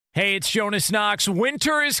Hey, it's Jonas Knox.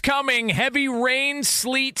 Winter is coming. Heavy rain,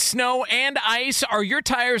 sleet, snow, and ice. Are your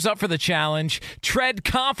tires up for the challenge? Tread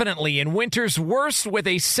confidently in winter's worst with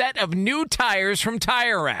a set of new tires from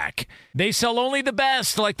Tire Rack. They sell only the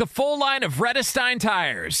best, like the full line of Redestein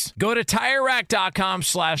tires. Go to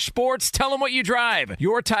TireRack.com/sports. Tell them what you drive.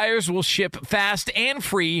 Your tires will ship fast and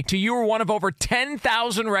free to you or one of over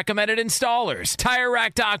 10,000 recommended installers.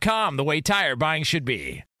 TireRack.com, the way tire buying should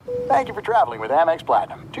be. Thank you for traveling with Amex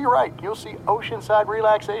Platinum. To your right, you'll see oceanside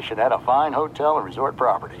relaxation at a fine hotel and resort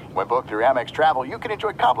property. When booked through Amex Travel, you can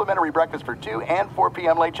enjoy complimentary breakfast for 2 and 4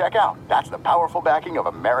 p.m. late checkout. That's the powerful backing of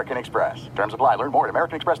American Express. Terms apply. Learn more at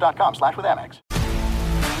americanexpress.com/withAmex.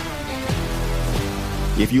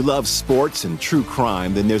 If you love sports and true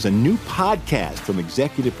crime, then there's a new podcast from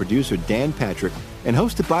executive producer Dan Patrick and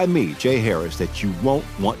hosted by me, Jay Harris, that you won't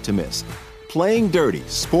want to miss. Playing Dirty: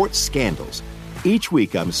 Sports Scandals. Each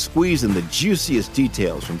week, I'm squeezing the juiciest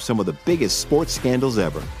details from some of the biggest sports scandals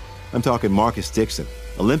ever. I'm talking Marcus Dixon,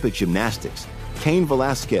 Olympic gymnastics, Cain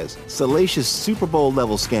Velasquez, salacious Super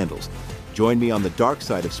Bowl-level scandals. Join me on the dark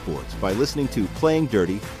side of sports by listening to Playing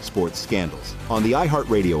Dirty: Sports Scandals on the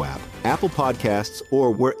iHeartRadio app, Apple Podcasts, or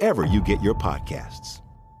wherever you get your podcasts.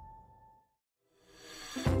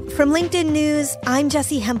 From LinkedIn News, I'm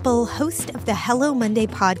Jessie Hempel, host of the Hello Monday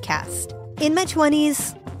podcast. In my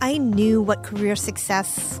 20s, I knew what career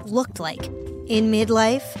success looked like. In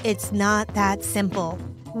midlife, it's not that simple.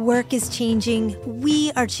 Work is changing,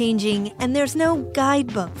 we are changing, and there's no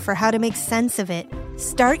guidebook for how to make sense of it.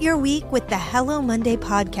 Start your week with the Hello Monday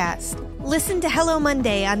podcast. Listen to Hello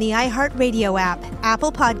Monday on the iHeartRadio app,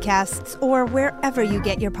 Apple Podcasts, or wherever you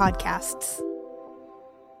get your podcasts.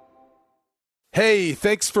 Hey,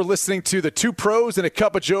 thanks for listening to the Two Pros and a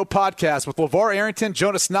Cup of Joe podcast with LeVar Arrington,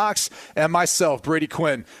 Jonas Knox, and myself, Brady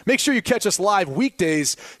Quinn. Make sure you catch us live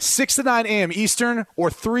weekdays, 6 to 9 a.m. Eastern or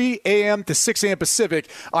 3 a.m. to 6 a.m. Pacific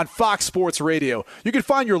on Fox Sports Radio. You can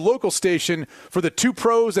find your local station for the Two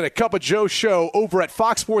Pros and a Cup of Joe show over at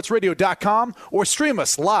foxsportsradio.com or stream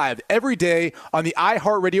us live every day on the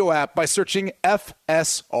iHeartRadio app by searching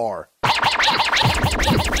FSR.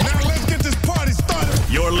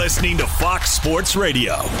 You're listening to Fox Sports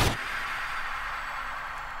Radio.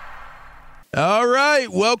 All right,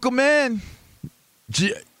 welcome in.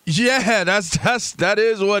 Yeah, that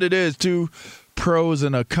is what it is. Two pros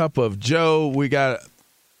and a cup of Joe. We got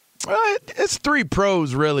it's three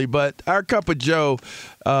pros really, but our cup of Joe,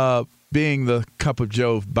 being the cup of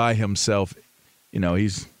Joe by himself,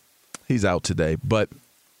 he's out today. But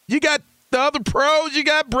you got the other pros. You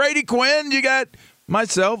got Brady Quinn. You got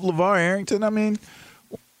myself, LeVar Arrington. I mean,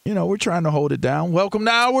 we're trying to hold it down. Welcome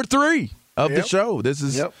to hour 3 of the show. This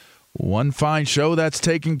is one fine show that's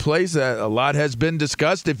taking place. A lot has been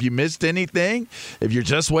discussed. If you missed anything, if you're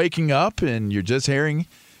just waking up and you're just hearing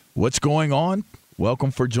what's going on,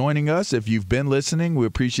 welcome for joining us. If you've been listening, we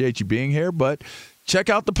appreciate you being here. But check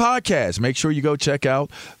out the podcast. Make sure you go check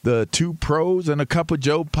out the Two Pros and a Cup of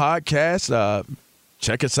Joe podcast.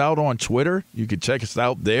 Check us out on Twitter. You can check us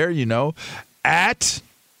out there, at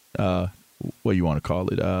what you want to call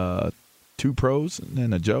it? Two pros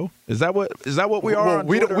and a Joe. Is that what we are? Well,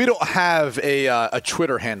 we don't have a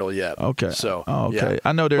Twitter handle yet. Okay. So okay.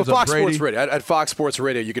 I know there's Fox Brady. Sports Radio at Fox Sports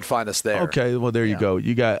Radio. You can find us there. Okay. Well, there you go.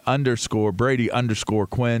 You got Brady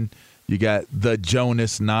 _Quinn. You got the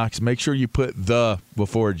Jonas Knox. Make sure you put the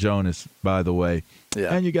before Jonas, by the way.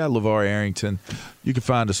 Yeah. And you got LeVar Arrington. You can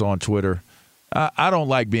find us on Twitter. I don't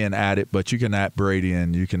like being at it, but you can at Brady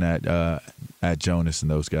and you can at Jonas and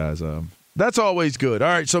those guys. That's always good. All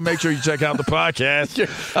right, so make sure you check out the podcast.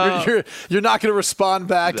 You're not going to respond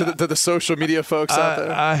back to the social media folks out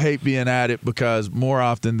there? I hate being at it because more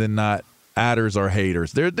often than not, adders are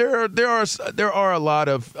haters. There are a lot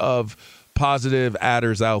of positive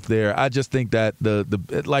adders out there. I just think that the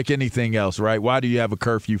like anything else, right? Why do you have a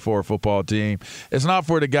curfew for a football team? It's not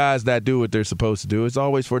for the guys that do what they're supposed to do. It's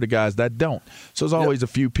always for the guys that don't. So there's always a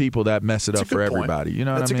few people that mess it up for everybody. You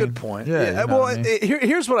know what I mean? That's a good point. Yeah. Well,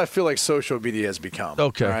 here's what I feel like social media has become.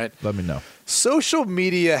 Okay. All right? Let me know. Social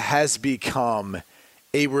media has become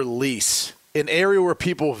a release, an area where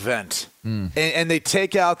people vent, and they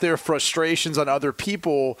take out their frustrations on other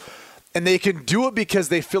people. And they can do it because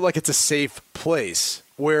they feel like it's a safe place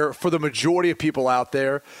where for the majority of people out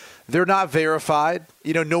there, they're not verified.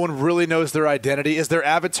 No one really knows their identity. Is their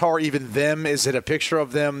avatar even them? Is it a picture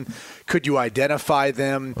of them? Could you identify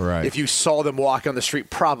them? Right. If you saw them walk on the street?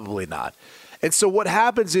 Probably not. And so what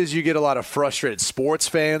happens is you get a lot of frustrated sports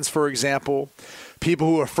fans, for example, people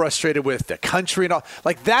who are frustrated with the country and all.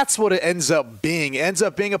 Like, that's what it ends up being. It ends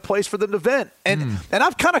up being a place for them to vent. And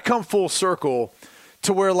I've kind of come full circle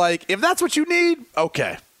to where, like, if that's what you need,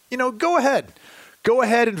 okay. go ahead. Go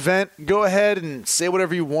ahead and vent. Go ahead and say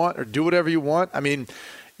whatever you want or do whatever you want. I mean,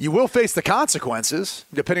 you will face the consequences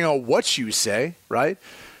depending on what you say, right?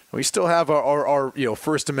 We still have our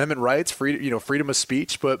First Amendment rights, freedom of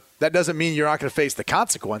speech, but that doesn't mean you're not going to face the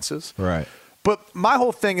consequences. Right. But my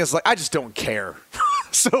whole thing is I just don't care.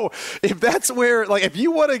 So if that's where, if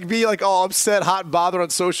you want to be all upset, hot and bothered on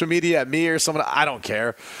social media at me or someone, I don't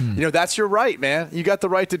care. That's your right, man. You got the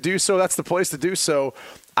right to do so. That's the place to do so.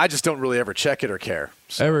 I just don't really ever check it or care.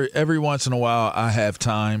 So. Every once in a while, I have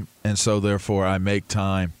time, and so therefore I make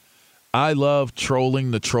time. I love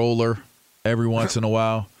trolling the troller every once in a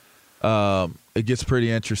while. It gets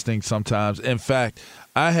pretty interesting sometimes. In fact,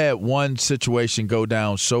 I had one situation go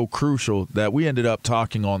down so crucial that we ended up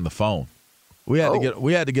talking on the phone. We had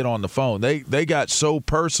to get on the phone. They got so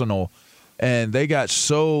personal, and they got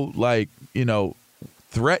so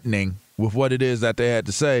threatening with what it is that they had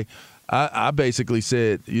to say. I basically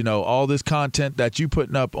said, all this content that you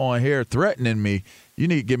putting up on here threatening me, you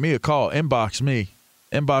need to give me a call. Inbox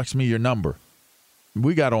me your number.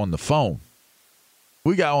 We got on the phone.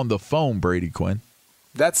 Brady Quinn.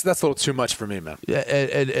 That's a little too much for me, man. Yeah,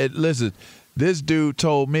 and listen, this dude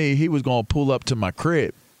told me he was going to pull up to my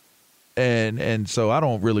crib. And so I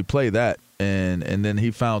don't really play that. And then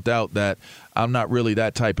he found out that I'm not really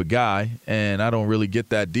that type of guy, and I don't really get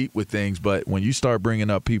that deep with things. But when you start bringing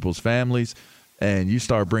up people's families and you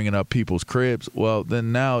start bringing up people's cribs, well,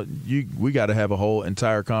 then now we got to have a whole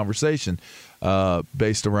entire conversation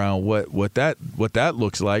based around what that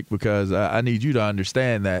looks like, because I need you to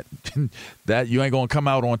understand that that you ain't going to come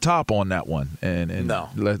out on top on that one. And no.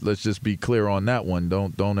 Let's just be clear on that one.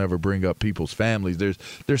 Don't ever bring up people's families.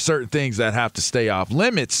 There's certain things that have to stay off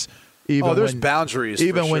limits. There's boundaries.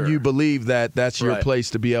 Even when sure. you believe that that's your right. place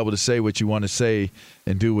to be able to say what you want to say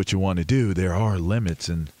and do what you want to do, there are limits.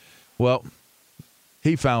 And, well,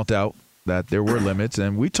 he found out that there were limits,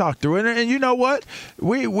 and we talked through it. And you know what?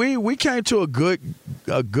 We came to a good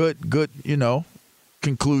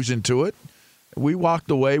conclusion to it. We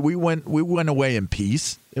walked away. We went away in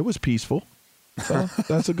peace. It was peaceful. So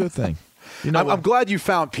that's a good thing. I'm glad you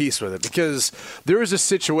found peace with it, because there is a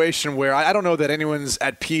situation where I don't know that anyone's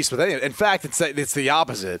at peace with it. In fact, it's the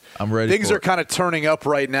opposite. I'm ready. Things are kind of turning up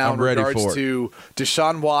right now in regards to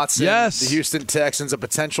Deshaun Watson, yes. the Houston Texans, a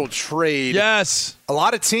potential trade. Yes. A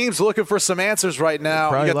lot of teams looking for some answers right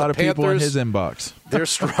now. Probably you got a lot the of Panthers. people in his inbox. They're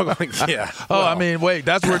struggling. Yeah. Wait,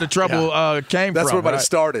 that's where the trouble came That's from. That's where it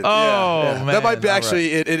started. Oh, yeah. man. That might be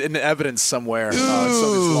actually in evidence somewhere in some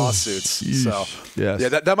of these lawsuits. Yeesh. So, yes. yeah,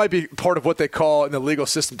 that might be part of what they call in the legal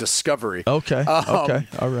system discovery. Okay. Okay.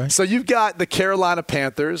 All right. So you've got the Carolina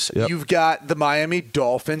Panthers. Yep. You've got the Miami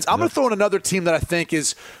Dolphins. I'm going to throw in another team that I think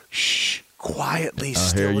is quietly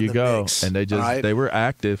still in the mix. Here you go. And they were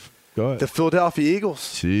active. Go ahead. The Philadelphia Eagles.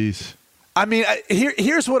 Jeez. I mean,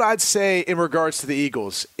 here's what I'd say in regards to the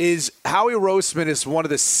Eagles is Howie Roseman is one of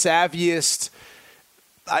the savviest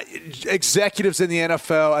executives in the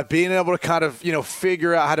NFL at being able to kind of,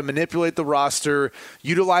 figure out how to manipulate the roster,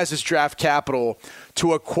 utilize his draft capital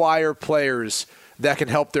to acquire players that can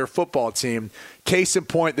help their football team. Case in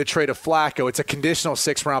point, the trade of Flacco. It's a conditional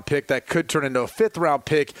 6th-round pick that could turn into a 5th-round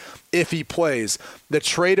pick if he plays. The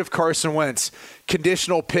trade of Carson Wentz,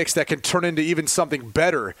 conditional picks that can turn into even something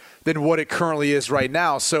better than what it currently is right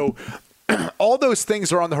now. So all those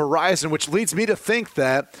things are on the horizon, which leads me to think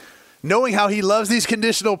that, knowing how he loves these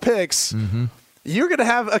conditional picks, you're going to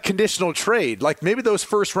have a conditional trade. Like maybe those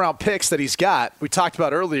first-round picks that he's got, we talked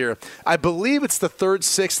about earlier, I believe it's the 3rd,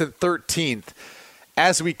 6th, and 13th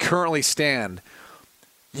as we currently stand.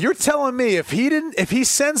 You're telling me if he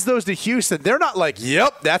sends those to Houston, they're not like,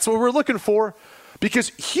 yep, that's what we're looking for? Because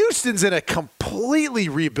Houston's in a completely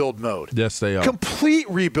rebuild mode. Yes, they are. Complete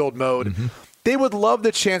rebuild mode. They would love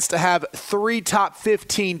the chance to have 3 top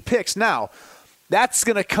 15 picks. Now, that's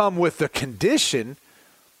going to come with the condition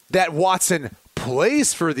that Watson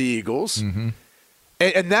plays for the Eagles.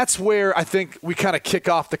 And that's where I think we kind of kick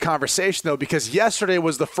off the conversation, though, because yesterday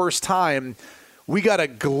was the first time we got a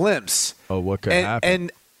glimpse. Oh, what could happen?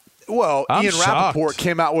 I'm Ian shocked. Rappaport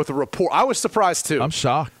came out with a report. I was surprised, too. I'm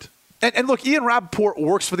shocked. And look, Ian Rappaport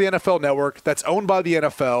works for the NFL Network that's owned by the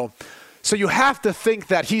NFL. So you have to think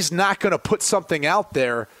that he's not going to put something out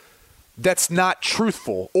there that's not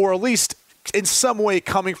truthful, or at least in some way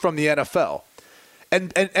coming from the NFL.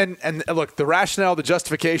 And look, the rationale, the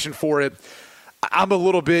justification for it, I'm a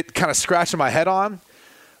little bit kind of scratching my head on,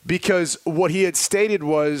 because what he had stated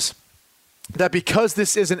was that because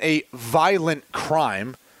this isn't a violent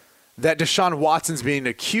crime that Deshaun Watson's being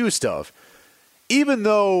accused of, even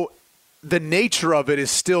though the nature of it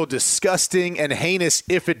is still disgusting and heinous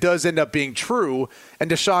if it does end up being true,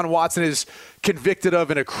 and Deshaun Watson is convicted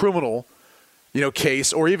of in a criminal,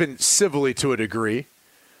 case, or even civilly to a degree.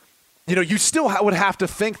 You still would have to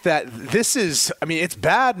think that this is, it's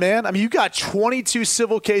bad, man. You got 22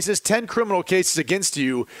 civil cases, 10 criminal cases against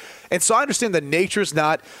you. And so I understand the nature's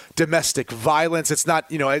not domestic violence. It's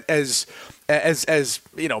not, as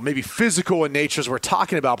maybe physical in nature as we're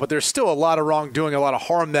talking about, but there's still a lot of wrongdoing, a lot of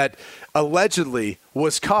harm that allegedly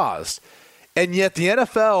was caused. And yet the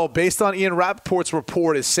NFL, based on Ian Rappaport's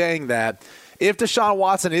report, is saying that if Deshaun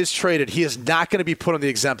Watson is traded, he is not going to be put on the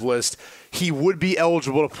exempt list. He would be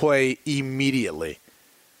eligible to play immediately.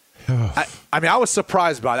 I was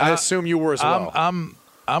surprised by it. I assume you were as well.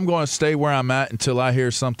 I'm going to stay where I'm at until I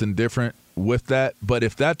hear something different with that. But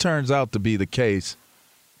if that turns out to be the case,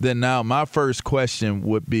 then now my first question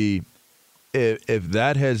would be, if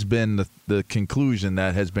that has been the conclusion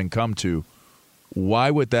that has been come to,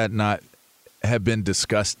 why would that not have been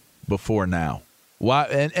discussed before now? Why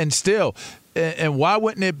and still, and why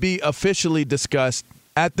wouldn't it be officially discussed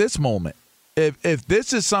at this moment? If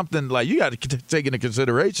this is something like, you got to take into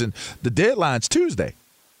consideration, the deadline's Tuesday,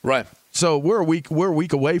 right? So we're a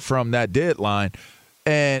week away from that deadline,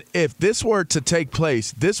 and if this were to take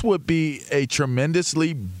place, this would be a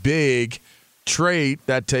tremendously big trade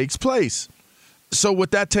that takes place. So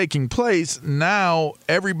with that taking place, now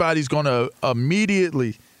everybody's going to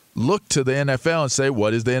immediately look to the NFL and say,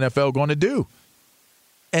 what is the NFL going to do?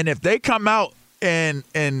 And if they come out and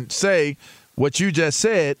say what you just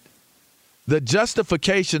said, the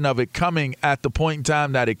justification of it coming at the point in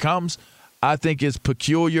time that it comes, I think is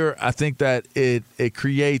peculiar. I think that it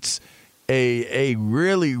creates a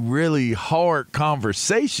really, really hard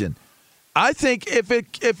conversation. I think if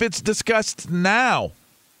it's discussed now,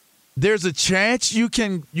 there's a chance you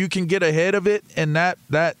can get ahead of it in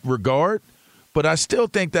that regard. But I still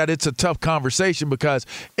think that it's a tough conversation, because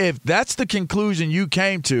if that's the conclusion you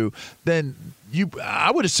came to, then I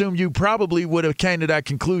would assume you probably would have came to that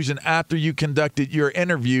conclusion after you conducted your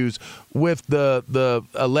interviews with the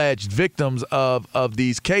alleged victims of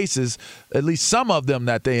these cases, at least some of them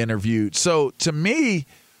that they interviewed. So to me,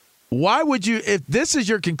 why would you, if this is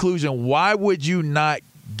your conclusion, why would you not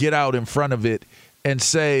get out in front of it and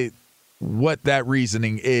say what that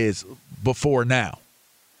reasoning is before now?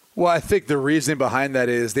 Well, I think the reasoning behind that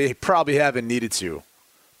is they probably haven't needed to,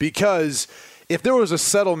 because if there was a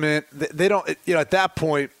settlement, they don't, at that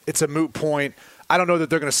point, it's a moot point. I don't know that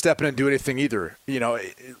they're going to step in and do anything either,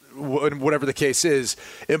 whatever the case is,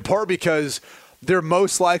 in part because there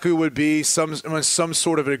most likely would be some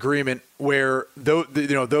sort of an agreement where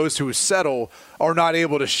those who settle are not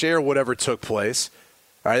able to share whatever took place.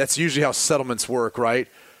 All right, that's usually how settlements work, right?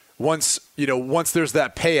 Once there's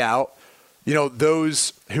that payout,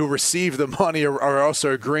 those who receive the money are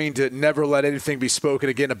also agreeing to never let anything be spoken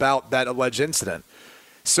again about that alleged incident.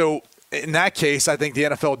 So in that case, I think the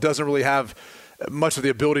NFL doesn't really have much of the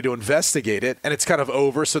ability to investigate it, and it's kind of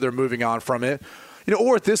over, so they're moving on from it.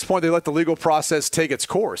 Or at this point, they let the legal process take its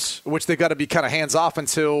course, which they've got to be kind of hands off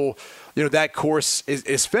until that course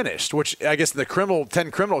is finished, which I guess in the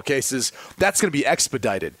 10 criminal cases, that's going to be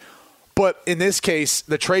expedited. But in this case,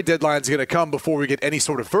 the trade deadline is going to come before we get any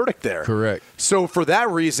sort of verdict there. Correct. So for that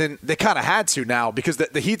reason, they kind of had to now, because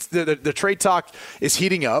the trade talk is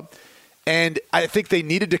heating up, and I think they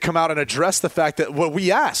needed to come out and address the fact that what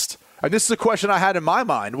we asked, and this is a question I had in my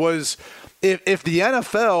mind, was if the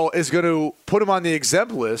NFL is going to put him on the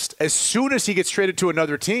exempt list as soon as he gets traded to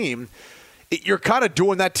another team, you're kind of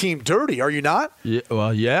doing that team dirty, are you not? Yeah.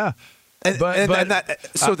 Well, yeah. That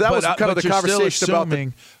was kind of the conversation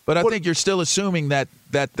about. But I think you're still assuming that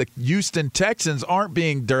the Houston Texans aren't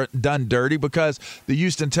being done dirty, because the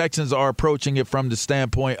Houston Texans are approaching it from the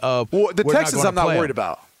standpoint of, the Texans I'm not worried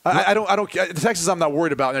about. I don't. The Texans I'm not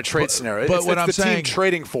worried about in a trade scenario. But it's what I'm the saying, team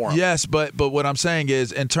trading for him. Yes, but what I'm saying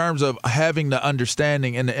is, in terms of having the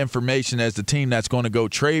understanding and the information as the team that's going to go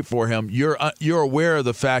trade for him, you're aware of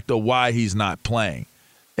the fact of why he's not playing.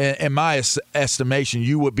 In my estimation,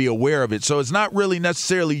 you would be aware of it. So it's not really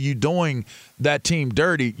necessarily you doing that team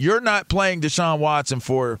dirty. You're not playing Deshaun Watson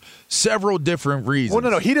for several different reasons. Well,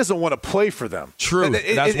 no, he doesn't want to play for them. True.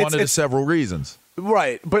 That's one of the several reasons.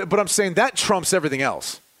 Right. But I'm saying that trumps everything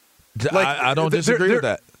else. I don't disagree with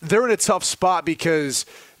that. They're in a tough spot because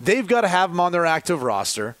they've got to have him on their active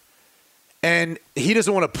roster. And he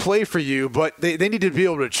doesn't want to play for you, but they need to be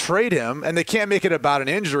able to trade him, and they can't make it about an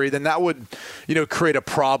injury. Then that would, create a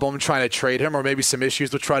problem trying to trade him, or maybe some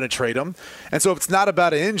issues with trying to trade him. And so if it's not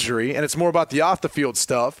about an injury and it's more about the off-the-field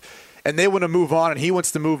stuff, and they want to move on and he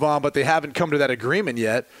wants to move on, but they haven't come to that agreement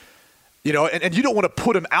yet, And you don't want to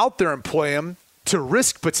put him out there and play him to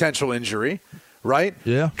risk potential injury, right?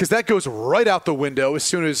 Yeah. Because that goes right out the window as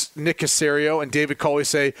soon as Nick Caserio and David Culley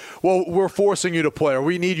say, well, we're forcing you to play or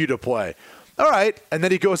we need you to play. All right. And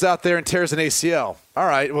then he goes out there and tears an ACL. All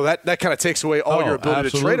right. Well, that kind of takes away all your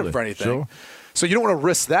ability to trade him for anything. Sure. So you don't want to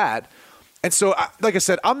risk that. And so, like I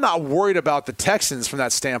said, I'm not worried about the Texans from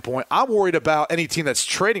that standpoint. I'm worried about any team that's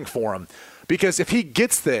trading for him. Because if he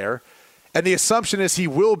gets there and the assumption is he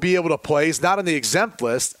will be able to play, he's not on the exempt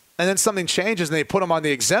list, and then something changes and they put him on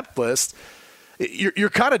the exempt list, you're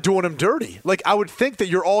kind of doing him dirty. Like, I would think that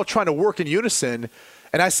you're all trying to work in unison.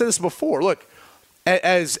 And I said this before. Look,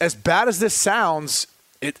 as bad as this sounds,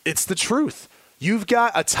 it's the truth. You've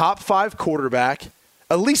got a top 5 quarterback,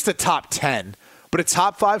 at least a top 10, but a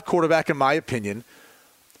top 5 quarterback, in my opinion,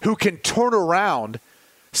 who can turn around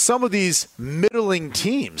some of these middling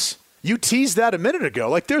teams. You teased that a minute ago.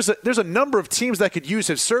 Like, there's a number of teams that could use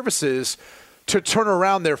his services to turn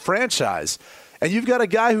around their franchise. And you've got a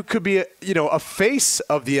guy who could be a face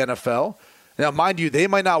of the NFL. Now, mind you, they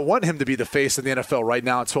might not want him to be the face of the NFL right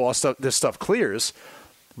now until all this stuff clears.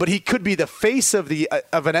 But he could be the face of an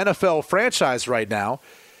NFL franchise right now,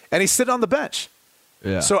 and he's sitting on the bench.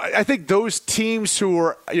 Yeah. So I think those teams who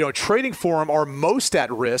are trading for him are most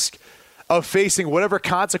at risk of facing whatever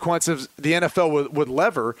consequences the NFL would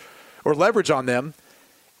leverage on them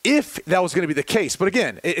if that was going to be the case. But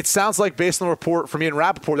again, it sounds like based on the report from Ian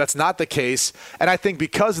Rappaport, that's not the case. And I think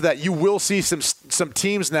because of that, you will see some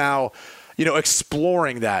teams now,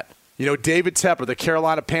 exploring that. David Tepper, the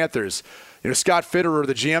Carolina Panthers, Scott Fitterer,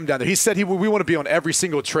 the GM down there, he said we want to be on every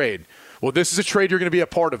single trade. Well, this is a trade you're going to be a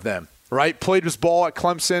part of them, right? Played his ball at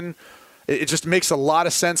Clemson. It just makes a lot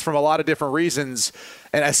of sense from a lot of different reasons,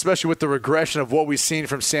 and especially with the regression of what we've seen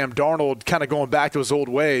from Sam Darnold kind of going back to his old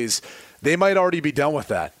ways, they might already be done with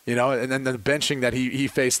that, and then the benching that he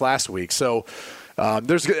faced last week. So I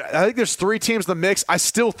think there's 3 teams in the mix. I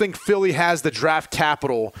still think Philly has the draft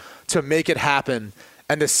capital to make it happen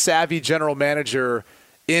and the savvy general manager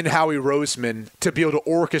in Howie Roseman to be able to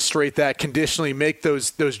orchestrate that, conditionally make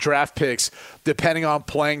those draft picks depending on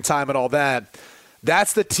playing time and all that.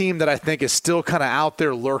 That's the team that I think is still kind of out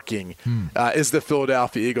there lurking, is the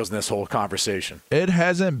Philadelphia Eagles in this whole conversation. It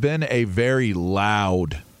hasn't been a very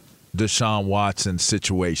loud Deshaun Watson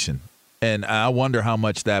situation, and I wonder how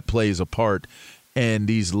much that plays a part in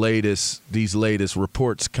these latest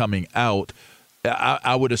reports coming out.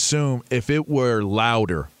 I would assume if it were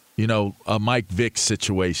louder, a Mike Vick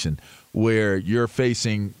situation where you're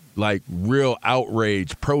facing like real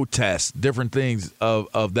outrage, protests, different things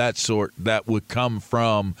of that sort that would come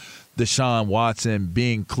from Deshaun Watson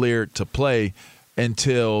being cleared to play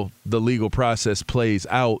until the legal process plays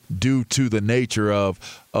out due to the nature of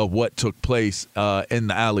what took place in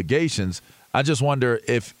the allegations. I just wonder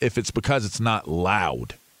if it's because it's not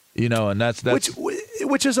loud, and that's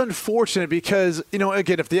which is unfortunate because,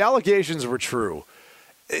 again, if the allegations were true,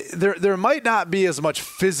 there might not be as much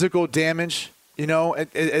physical damage,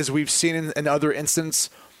 as we've seen in other instances.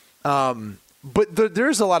 But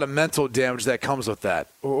there's a lot of mental damage that comes with that,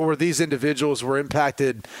 or these individuals were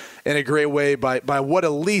impacted in a great way by what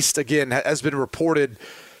at least, again, has been reported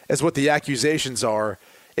as what the accusations are.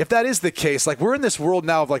 If that is the case, like we're in this world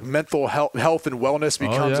now of like mental health and wellness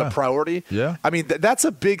becomes a priority. Yeah. I mean, that's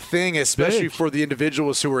a big thing, especially for the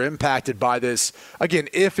individuals who are impacted by this. Again,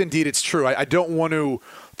 if indeed it's true, I don't want to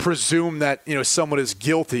presume that someone is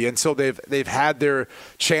guilty until they've had their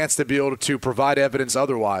chance to be able to provide evidence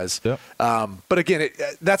otherwise. Yep. But again,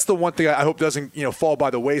 that's the one thing I hope doesn't fall by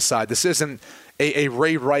the wayside. This isn't a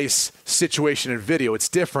Ray Rice situation in video. It's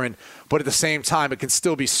different, but at the same time, it can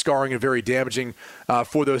still be scarring and very damaging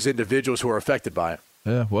for those individuals who are affected by it.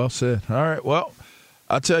 Yeah, well said. All right, well,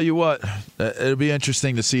 I'll tell you what, it'll be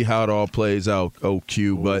interesting to see how it all plays out,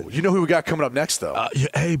 OQ. But you know who we got coming up next, though?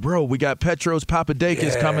 Hey, bro, we got Petros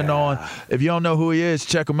Papadakis coming on. If you don't know who he is,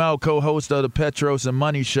 check him out, co-host of the Petros and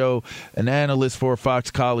Money Show, an analyst for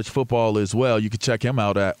Fox College Football as well. You can check him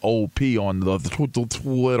out at OP on the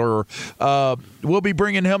Twitter. We'll be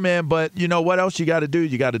bringing him in, but what else you got to do?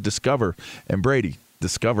 You got to discover. And Brady,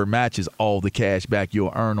 Discover matches all the cash back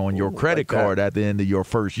you'll earn on your credit card at the end of your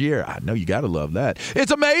first year. I know you got to love that.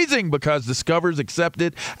 It's amazing because Discover's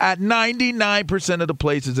accepted at 99% of the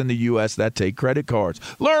places in the U.S. that take credit cards.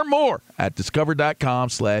 Learn more at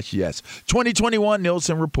discover.com/yes. 2021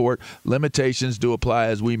 Nielsen Report. Limitations do apply,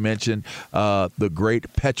 as we mentioned. The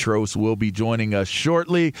great Petros will be joining us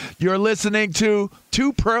shortly. You're listening to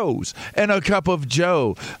Two Pros and a Cup of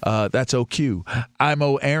Joe. That's OQ. I'm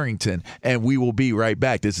O. Arrington, and we will be right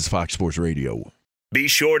back. This is Fox Sports Radio. Be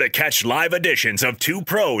sure to catch live editions of Two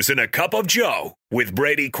Pros and a Cup of Joe with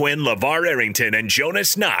Brady Quinn, LeVar Arrington, and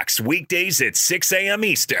Jonas Knox weekdays at 6 a.m.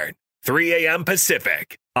 Eastern, 3 a.m.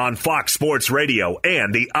 Pacific on Fox Sports Radio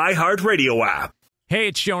and the iHeartRadio app. Hey,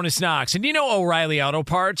 it's Jonas Knox, and you know O'Reilly Auto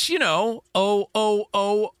Parts, you know,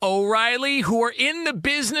 O'Reilly, who are in the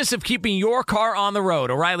business of keeping your car on the road.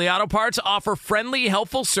 O'Reilly Auto Parts offer friendly,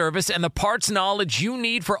 helpful service and the parts knowledge you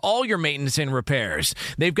need for all your maintenance and repairs.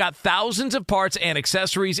 They've got thousands of parts and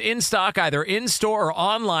accessories in stock, either in-store or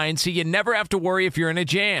online, so you never have to worry if you're in a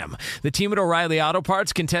jam. The team at O'Reilly Auto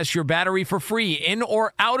Parts can test your battery for free in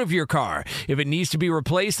or out of your car. If it needs to be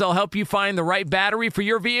replaced, they'll help you find the right battery for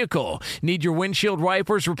your vehicle. Need your windshield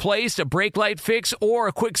wipers replaced, a brake light fix, or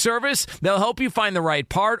a quick service? They'll help you find the right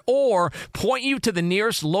part or point you to the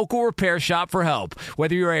nearest local repair shop for help.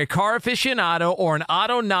 Whether you're a car aficionado or an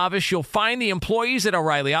auto novice, you'll find the employees at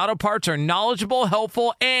O'Reilly Auto Parts are knowledgeable,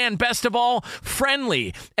 helpful, and best of all,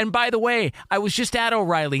 friendly. And by the way, I was just at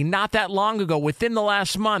O'Reilly not that long ago, within the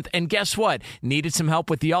last month, and guess what? Needed some help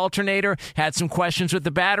with the alternator, had some questions with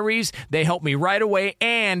the batteries. They helped me right away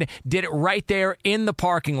and did it right there in the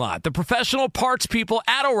parking lot. The professional parts people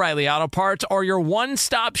at O'Reilly Auto Parts are your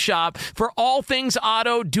one-stop shop for all things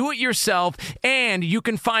auto, do-it-yourself, and you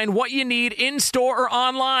can find what you need in-store or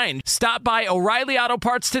online. Stop by O'Reilly Auto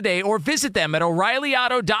Parts today or visit them at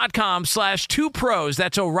O'ReillyAuto.com/2pros.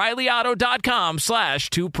 That's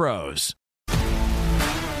O'ReillyAuto.com/2pros.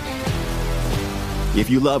 If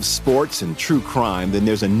you love sports and true crime, then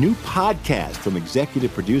there's a new podcast from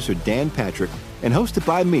executive producer Dan Patrick and hosted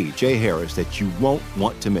by me, Jay Harris, that you won't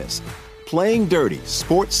want to miss. Playing Dirty: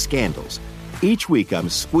 Sports Scandals. Each week, I'm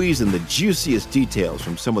squeezing the juiciest details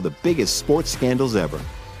from some of the biggest sports scandals ever.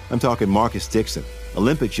 I'm talking Marcus Dixon,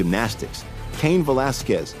 Olympic gymnastics, Cain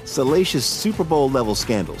Velasquez, salacious Super Bowl-level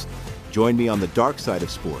scandals. Join me on the dark side of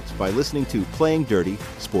sports by listening to Playing Dirty: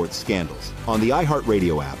 Sports Scandals on the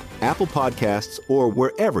iHeartRadio app, Apple Podcasts, or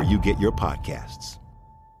wherever you get your podcasts.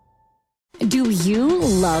 Do you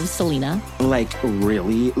love Selena? Like,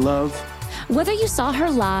 really love? Whether you saw her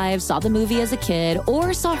live, saw the movie as a kid,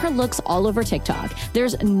 or saw her looks all over TikTok,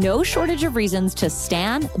 there's no shortage of reasons to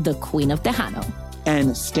stan the Queen of Tejano.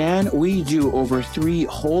 And Stan, we do over 3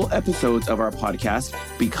 whole episodes of our podcast,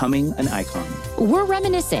 Becoming an Icon. We're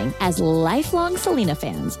reminiscing as lifelong Selena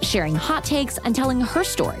fans, sharing hot takes and telling her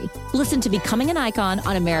story. Listen to Becoming an Icon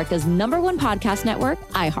on America's #1 podcast network,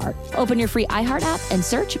 iHeart. Open your free iHeart app and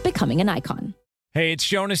search Becoming an Icon. Hey, it's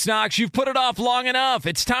Jonas Knox. You've put it off long enough.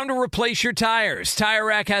 It's time to replace your tires. Tire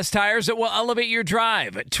Rack has tires that will elevate your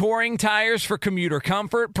drive. Touring tires for commuter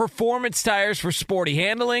comfort, performance tires for sporty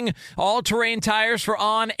handling, all-terrain tires for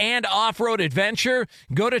on- and off-road adventure.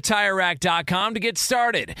 Go to TireRack.com to get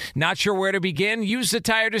started. Not sure where to begin? Use the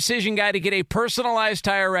Tire Decision Guide to get a personalized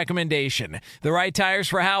tire recommendation. The right tires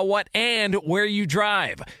for how, what, and where you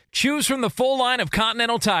drive. Choose from the full line of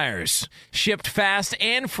Continental tires. Shipped fast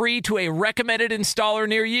and free to a recommended installer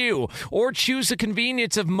near you. Or choose the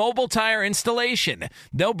convenience of mobile tire installation.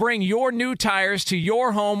 They'll bring your new tires to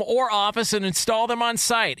your home or office and install them on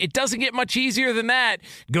site. It doesn't get much easier than that.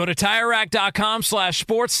 Go to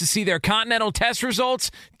TireRack.com/sports to see their Continental test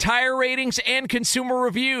results, tire ratings, and consumer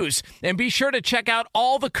reviews. And be sure to check out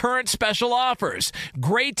all the current special offers.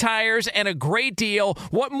 Great tires and a great deal.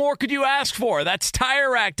 What more could you ask for? That's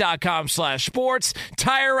TireRack.com/sports.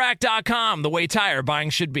 TireRack.com, the way tire buying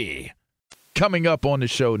should be. Coming up on the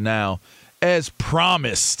show now, as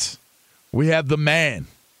promised, we have the man.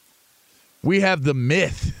 We have the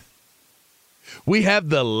myth. We have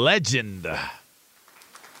the legend.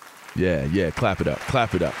 Yeah, clap it up.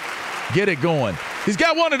 Clap it up. Get it going. He's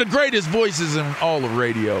got one of the greatest voices in all of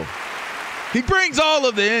radio. He brings all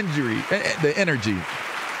of the energy.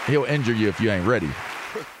 He'll injure you if you ain't ready.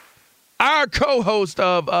 Our co-host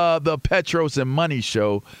of the Petros and Money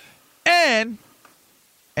Show and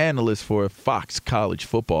analyst for Fox College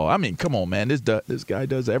Football. I mean, come on, man. This guy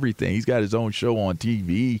does everything. He's got his own show on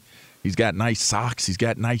TV. He's got nice socks. He's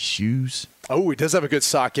got nice shoes. Oh, he does have a good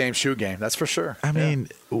sock game, shoe game. That's for sure. I mean,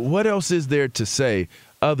 what else is there to say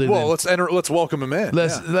other than? Well, let's welcome him in.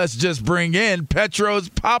 Let's just bring in Petros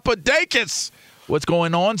Papadakis. What's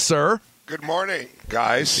going on, sir? Good morning,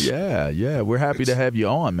 guys. Yeah. We're happy to have you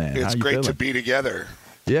on, man. It's great to be together.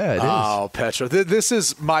 Yeah, it is. Oh, Petro, this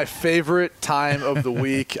is my favorite time of the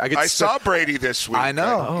week. I saw Brady this week. I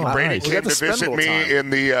know. Brady nice. came to visit me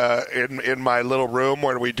in the in my little room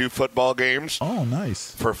where we do football games. Oh,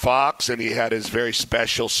 nice. For Fox, and he had his very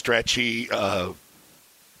special, stretchy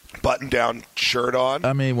button-down shirt on.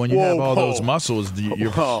 I mean, when you have all those muscles,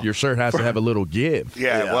 your shirt has to have a little give.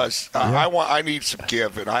 Yeah, it was. I need some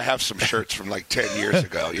give, and I have some shirts from like 10 years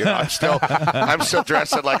ago. You know, I'm still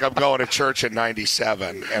dressing like I'm going to church in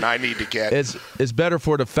 '97, and I need to get. It's better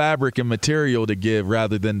for the fabric and material to give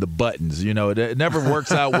rather than the buttons. You know, it never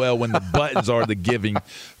works out well when the buttons are the giving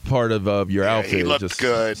part of your outfit. He looked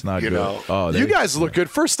good. It's not you good. know. Oh, You guys look good.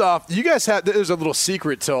 First off, you guys there's a little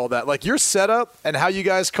secret to all that. Like your setup and how you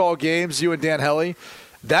guys call games, you and Dan Hellie,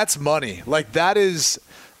 that's money. Like that is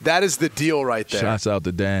the deal right there. Shouts out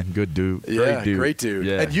to Dan. Good dude. Great dude.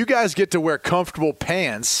 Yeah. And you guys get to wear comfortable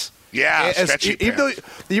pants. Yeah, stretchy pants.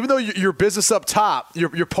 Even though your business up top,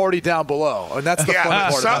 your party down below, and that's the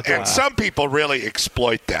fun part about that. And some people really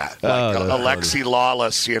exploit that. Like Alexi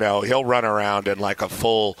Lawless, you know, he'll run around in like a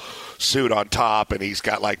full suit on top, and he's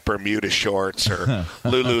got like Bermuda shorts or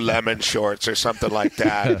Lululemon shorts or something like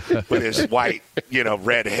that with his white, you know,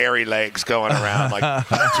 red hairy legs going around like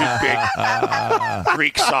two big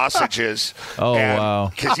Greek sausages. Oh,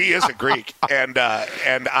 wow. Because he is a Greek, and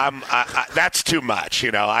I'm that's too much.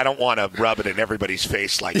 You know, I don't want to rub it in everybody's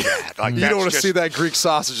face like that. Like you don't want to see that Greek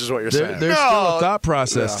sausage, is what you're saying. There's still a thought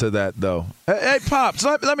process to that, though. Hey, Pops,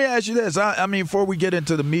 let me ask you this. I mean, before we get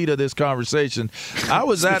into the meat of this conversation, I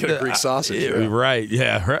was at the Greek sausage, right?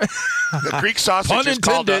 Yeah, right. The Greek sausage is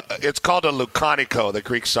called a lucanico, the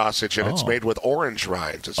Greek sausage, and it's made with orange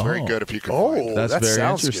rinds. It's very good if you can find it. That's that very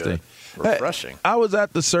sounds interesting. Good. Refreshing. Hey, I was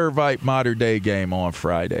at the Servite Modern Day game on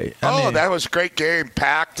Friday. I mean, that was a great game,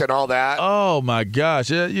 packed and all that. Oh, my gosh.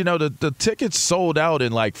 You know, the tickets sold out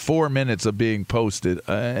in like 4 minutes of being posted,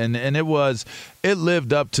 and it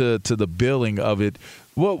lived up to the billing of it.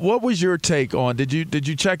 What was your take on? Did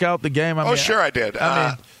you check out the game? Sure I did.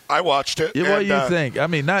 I watched it. What do you think? I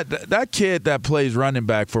mean, that kid that plays running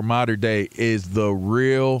back for Modern Day is the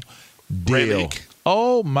real deal. Ray Leak.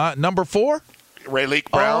 Oh, my. Number 4? Ray Leak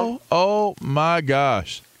Brown. Oh, my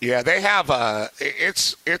gosh. Yeah, they have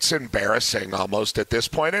it's embarrassing almost at this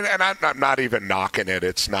point, and I'm not even knocking it.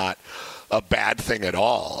 It's not a bad thing at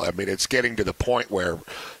all. I mean, it's getting to the point where,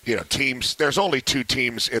 you know, there's only 2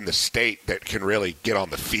 teams in the state that can really get on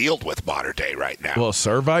the field with Modern Day right now. Well,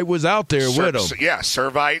 Servite was out there with them. Yeah,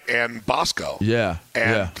 Servite and Bosco. Yeah.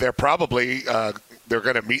 And they're probably they're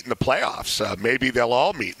going to meet in the playoffs. Maybe they'll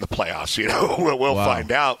all meet in the playoffs. You know, we'll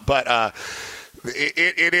find out. But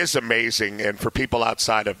it is amazing, and for people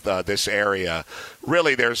outside of this area,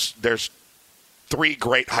 really, there's 3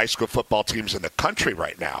 great high school football teams in the country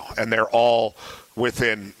right now, and they're all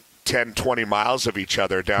within 10, 20 miles of each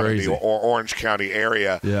other down in the Orange County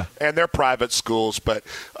area. Yeah. And they're private schools, but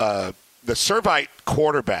the Servite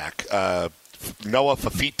quarterback, Noah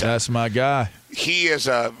Fafita. That's my guy. He is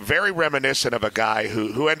very reminiscent of a guy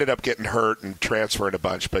who ended up getting hurt and transferring a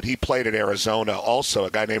bunch, but he played at Arizona also, a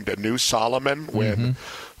guy named Anu Solomon when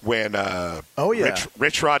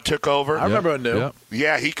Rich Rod took over. I remember Anu. Yep.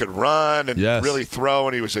 Yeah, he could run and really throw,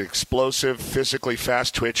 and he was an explosive, physically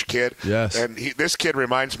fast twitch kid. Yes. And this kid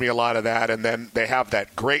reminds me a lot of that, and then they have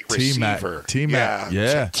that great receiver. T-Mac.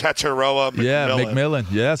 Yeah. Tataroa McMillan. McMillan,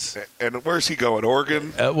 yes. And where's he going,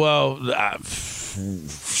 Oregon?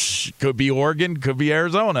 Could be Oregon, could be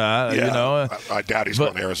Arizona. Yeah, you know, I doubt he's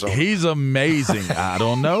going to Arizona. He's amazing. I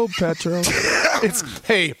don't know, Petro.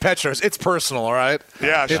 Hey, Petros, it's personal, all right?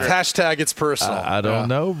 Yeah, sure. It's hashtag it's personal. I don't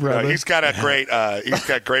know, brother. He's got a great he's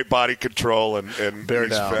got great body control and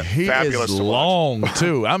he fabulous. Is long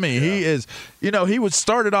too. I mean, he is. You know, he was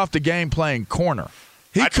started off the game playing corner.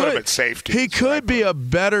 I'd put him at safety. He could be a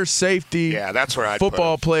better safety that's where I'd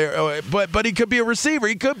football put him. player, but he could be a receiver.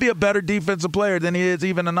 He could be a better defensive player than he is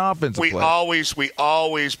even an offensive player. We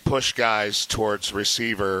always push guys towards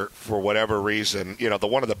receiver for whatever reason. You know,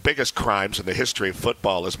 one of the biggest crimes in the history of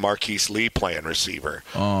football is Marquise Lee playing receiver.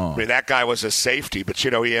 I mean, that guy was a safety, but,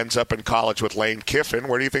 you know, he ends up in college with Lane Kiffin.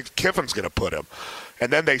 Where do you think Kiffin's going to put him?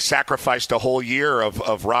 And then they sacrificed a whole year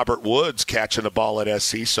of Robert Woods catching the ball at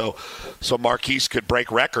SC so Marquise could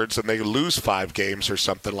break records and they lose 5 games or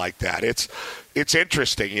something like that. It's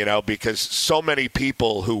interesting, you know, because so many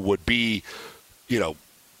people who would be, you know,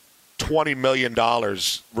 $20 million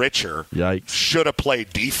richer should have played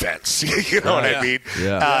defense. You know what I mean?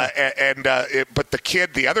 Yeah. But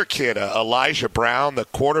the other kid, Elijah Brown, the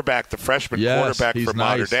quarterback, the freshman quarterback from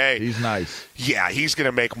Modern Day. He's nice. Yeah, he's going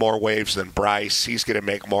to make more waves than Bryce. He's going to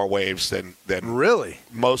make more waves than really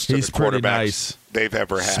most of the quarterbacks they've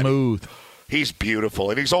ever had. Smooth. He's beautiful,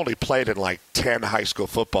 and he's only played in like 10 high school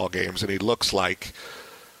football games, and he looks like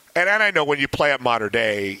 – and I know when you play at Modern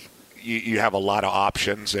Day, you have a lot of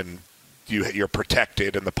options, and you're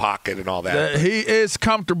protected in the pocket and all that. He is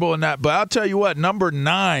comfortable in that. But I'll tell you what, number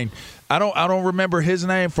 9, I don't remember his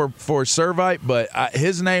name for Servite, but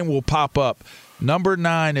his name will pop up. Number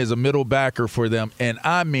 9 is a middle backer for them, and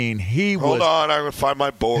I mean Hold on, I'm gonna find my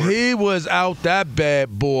board. He was out that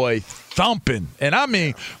bad boy thumping, and I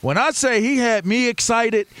mean when I say he had me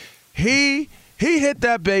excited, he hit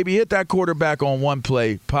that quarterback on one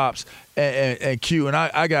play, Pops and Q, and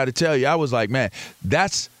I got to tell you, I was like, man,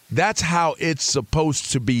 that's how it's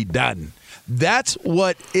supposed to be done. That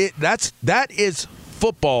is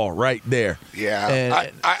football right there. Yeah,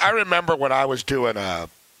 and I remember when I was doing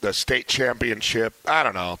the state championship, I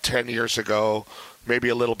don't know, 10 years ago, maybe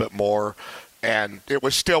a little bit more, and it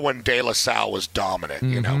was still when De La Salle was dominant.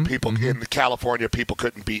 You know, people in California, people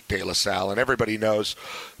couldn't beat De La Salle, and everybody knows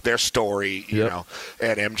their story, you know,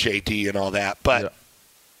 and MJD and all that. But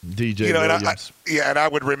DJ Williams. And I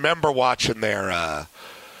would remember watching their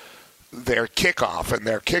kickoff and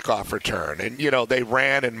their kickoff return, and they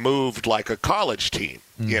ran and moved like a college team,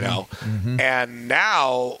 and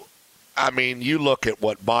now. I mean, you look at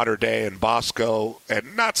what Mater Dei and Bosco,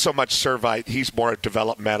 and not so much Servite, he's more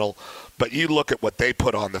developmental, but you look at what they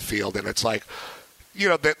put on the field, and it's like,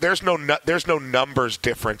 there's no numbers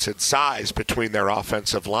difference in size between their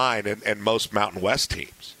offensive line and most Mountain West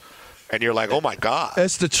teams. And you're like, oh, my God.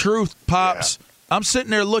 It's the truth, Pops. Yeah. I'm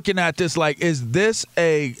sitting there looking at this like, is this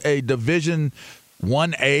a Division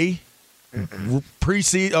 1A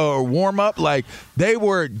pre-season or warm-up? Like, they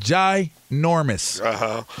were ginormous.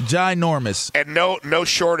 Ginormous. And no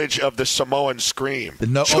shortage of the Samoan scream. A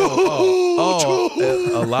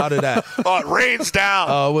lot of that. Oh, it rains down.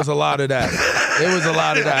 It was a lot of that.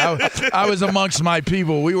 I was amongst my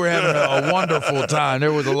people. We were having a wonderful time.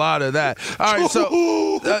 There was a lot of that. All right,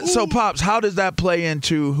 so Pops, how does that play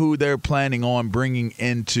into who they're planning on bringing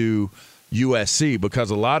into USC, because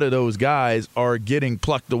a lot of those guys are getting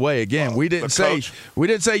plucked away. Again, we didn't say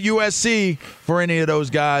USC for any of those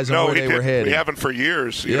guys and where they were headed. We haven't for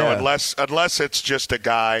years, you know, unless it's just a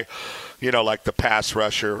guy, like the pass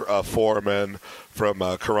rusher Foreman from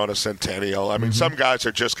Corona Centennial. I mean, some guys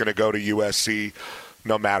are just going to go to USC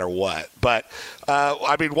no matter what. But,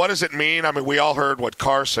 what does it mean? I mean, we all heard what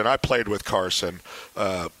Carson – I played with Carson.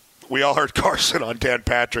 We all heard Carson on Dan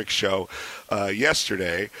Patrick's show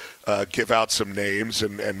yesterday give out some names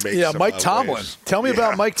and make some Mike Tomlin. waves. Tell me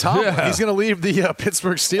about Mike Tomlin. Yeah. He's going to leave the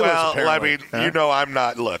Pittsburgh Steelers, Well, apparently. I'm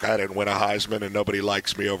not – look, I didn't win a Heisman, and nobody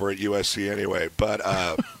likes me over at USC anyway. But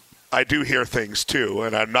I do hear things, too,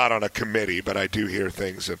 and I'm not on a committee, but I do hear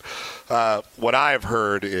things. And what I've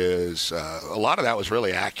heard is a lot of that was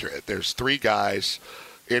really accurate. There's 3 guys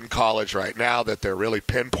in college right now that they're really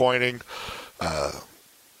pinpointing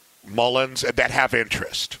Mullins, that have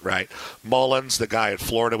interest, right? Mullins, the guy in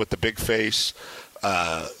Florida with the big face,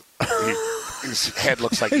 his head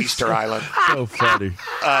looks like Easter Island. So funny.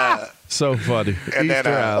 So funny. And Easter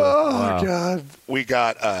then, Island. God. We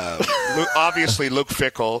got, obviously, Luke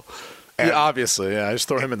Fickell. Obviously, I just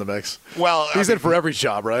throw him in the mix. Well, he's in for every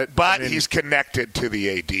job, right? But he's connected to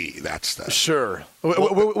the AD. That's the sure.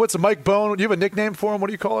 What's a Mike Bone? Do you have a nickname for him? What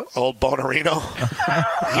do you call it? Old Bonarino.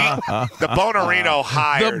 The Bonarino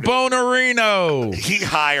hired. The Bonarino. He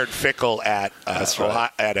hired Fickell at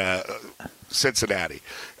Cincinnati,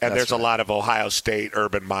 and there's a lot of Ohio State,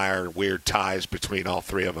 Urban Meyer, weird ties between all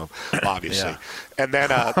 3 of them, obviously. And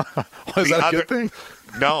then is that a good thing?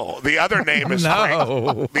 No, the other name is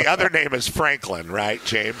the other name is Franklin, right,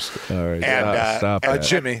 James? All right, and stop that.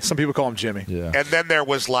 Jimmy. Some people call him Jimmy. Yeah. And then there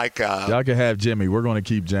was like y'all can have Jimmy. We're going to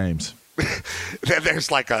keep James. Then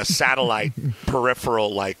there's like a satellite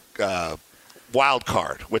peripheral wild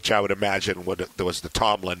card, which I would imagine was the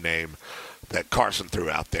Tomlin name that Carson threw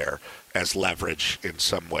out there as leverage in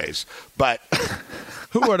some ways. But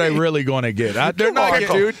who are they really going to get? They're not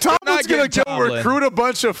getting, dude. Tomlin's going to go recruit a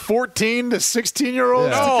bunch of 14 to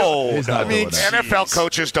 16-year-olds. No, NFL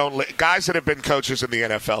coaches don't. Guys that have been coaches in the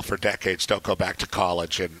NFL for decades don't go back to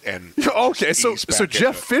college and okay. So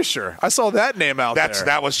Jeff Fisher, I saw that name out there.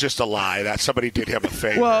 That was just a lie. That somebody did him a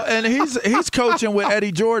favor. Well, and he's coaching with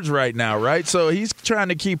Eddie George right now, right? So he's trying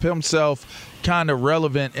to keep himself kind of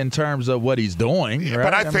relevant in terms of what he's doing. Yeah, right?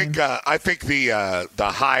 But I think the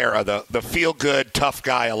hire of the feel good tough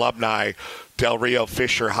guy alumni Del Rio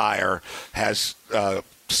Fisher hire has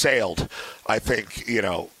sailed. I think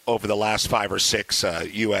over the last 5 or 6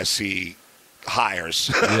 USC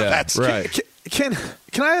hires. Yeah, that's right. Can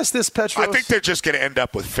I ask this, Petros? I think they're just going to end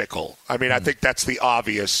up with Fickell. I mean, I think that's the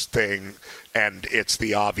obvious thing, and it's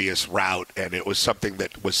the obvious route, and it was something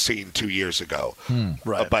that was seen 2 years ago.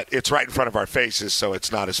 Right. But it's right in front of our faces, so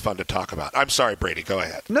it's not as fun to talk about. I'm sorry, Brady. Go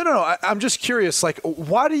ahead. No. I'm just curious. Like,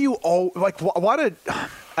 why do you all like? Why did?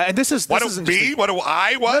 And this is. What this do isn't we? just What do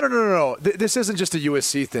I? What? No. This isn't just a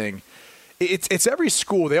USC thing. It's every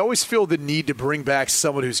school. They always feel the need to bring back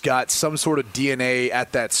someone who's got some sort of DNA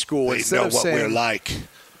at that school. They instead know of what saying, we're like.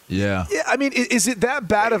 Yeah. Yeah, I mean, is it that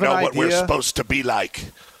bad of an Know idea? what we're supposed to be like.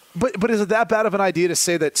 But is it that bad of an idea to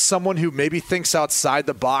say that someone who maybe thinks outside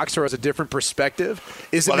the box or has a different perspective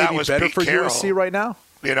is it maybe better Pete for Carroll. USC right now?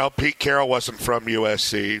 You know, Pete Carroll wasn't from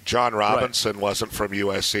USC. John Robinson wasn't from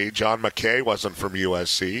USC. John McKay wasn't from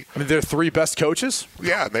USC. I mean, they're three best coaches.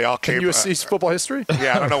 Yeah, and they all came in USC's football history.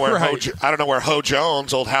 Yeah, I don't know where Ho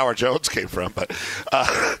Jones, old Howard Jones, came from, but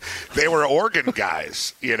they were Oregon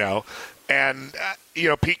guys. You know, and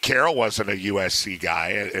Pete Carroll wasn't a USC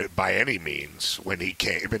guy by any means when he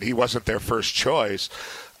came, and he wasn't their first choice.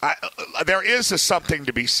 There is something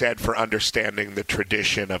to be said for understanding the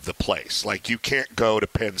tradition of the place. Like, you can't go to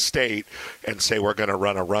Penn State and say we're going to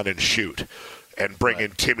run a run and shoot and bring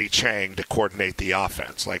in Timmy Chang to coordinate the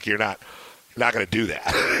offense. Like, you're not going to do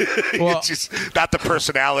that. Well, it's just not the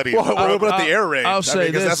personality. Well, what about the air raid? I'll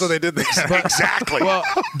say this. That's what they did there. Exactly. Well,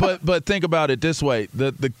 but think about it this way: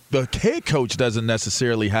 the head coach doesn't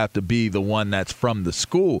necessarily have to be the one that's from the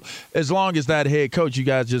school. As long as that head coach, you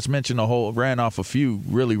guys just mentioned ran off a few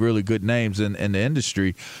really, really good names in the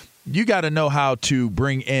industry. You got to know how to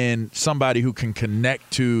bring in somebody who can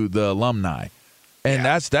connect to the alumni. And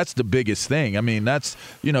that's the biggest thing. I mean, that's,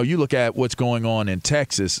 you look at what's going on in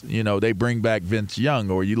Texas, they bring back Vince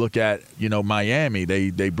Young, or you look at, Miami,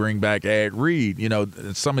 they bring back Ed Reed,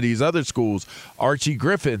 some of these other schools. Archie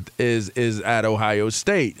Griffin is at Ohio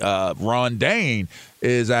State. Ron Dane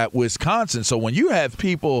is at Wisconsin. So when you have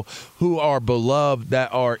people who are beloved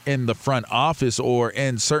that are in the front office or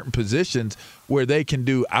in certain positions where they can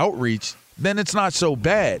do outreach, then it's not so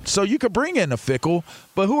bad. So you could bring in a Fickell,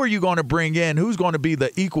 but who are you going to bring in? Who's going to be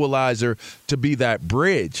the equalizer to be that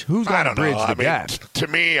bridge? Who's going to bridge the gap? To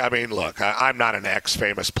me, look, I'm not an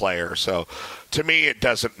ex-famous player, so to me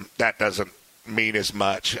that doesn't mean as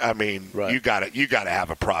much. I mean, you got to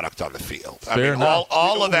have a product on the field.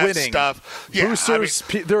 All of that winning stuff. Yeah, Boosters,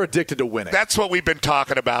 they're addicted to winning. That's what we've been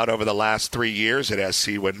talking about over the last 3 years at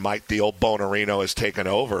SC when the old Bonarino has taken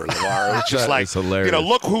over. It's just like, hilarious.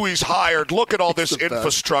 Look who he's hired. Look at all this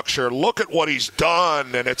infrastructure. Look at what he's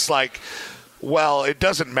done. And it's like, well, it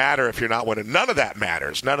doesn't matter if you're not winning. None of that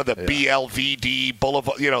matters. None of the BLVD,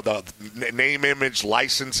 Boulevard, the name, image,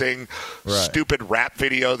 licensing, stupid rap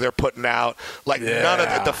video they're putting out. Like, none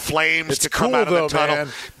of the flames to come out of the tunnel. Man.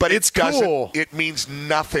 But it's cool. It means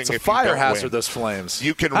nothing. It's a if you fire don't hazard, win. those flames.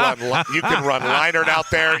 You can run Leinart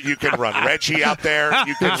out there. You can run Reggie out there.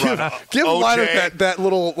 You can run Give OJ. Leinart that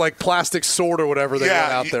little plastic sword or whatever they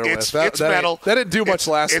went out there with. It's metal. That didn't do much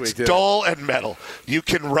last week. It's dull and metal. You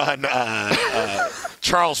can run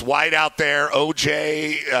Charles White out there,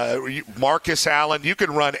 OJ, Marcus Allen. You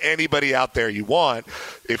can run anybody out there you want.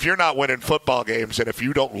 If you're not winning football games and if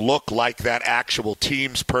you don't look like that actual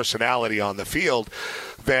team's personality on the field,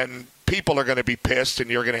 then people are going to be pissed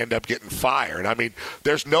and you're going to end up getting fired. I mean,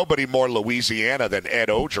 there's nobody more Louisiana than Ed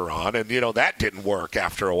Ogeron, and, that didn't work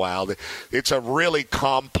after a while. It's a really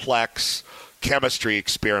complex chemistry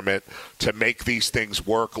experiment to make these things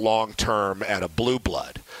work long-term at a blue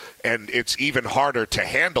blood. And it's even harder to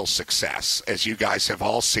handle success, as you guys have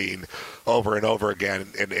all seen over and over again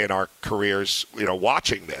in our careers,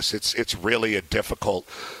 watching this. It's really a difficult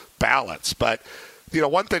balance. But,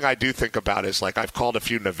 one thing I do think about is, like, I've called a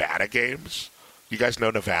few Nevada games. You guys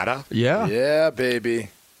know Nevada? Yeah. Yeah, baby.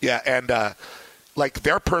 Yeah, and,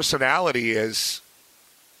 their personality is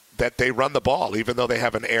that they run the ball, even though they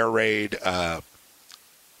have an air raid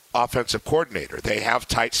offensive coordinator. They have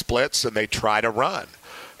tight splits, and they try to run.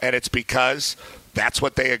 And it's because that's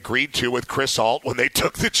what they agreed to with Chris Ault when they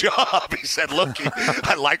took the job. He said, look,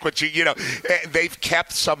 I like what they've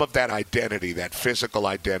kept some of that identity, that physical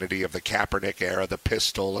identity of the Kaepernick era, the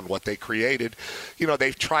pistol and what they created.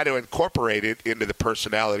 They've tried to incorporate it into the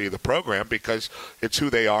personality of the program because it's who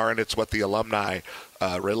they are and it's what the alumni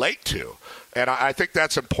relate to. And I think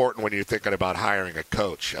that's important when you're thinking about hiring a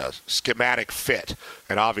coach, schematic fit.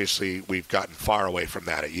 And obviously we've gotten far away from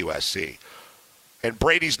that at USC. And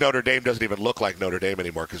Brady's Notre Dame doesn't even look like Notre Dame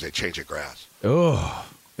anymore because they changed the grass. Oh,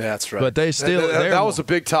 that's right. But they still that was a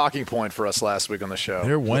big talking point for us last week on the show.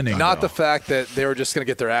 They're winning. Not the fact that they were just going to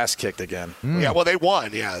get their ass kicked again. Yeah, well, they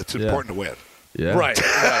won. Yeah, it's important to win. Yeah. Right.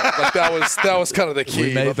 Like that was kind of the key.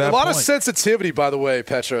 We made that a lot point. of sensitivity, by the way,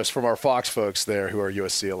 Petros, from our Fox folks there who are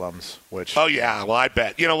USC alums. Which Oh yeah, well I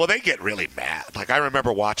bet they get really mad. Like I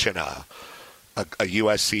remember watching a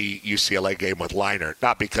USC UCLA game with Leinart,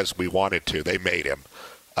 not because we wanted to, they made him.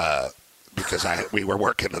 Because we were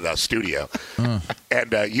working in the studio,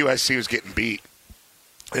 and USC was getting beat.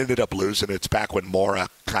 Ended up losing. It's back when Mora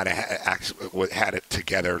kind of had it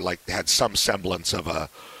together, like had some semblance of a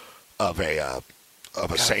sane I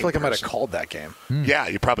feel like I might have person. called that game. Yeah,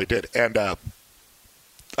 you probably did. And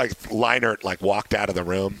like Leinart walked out of the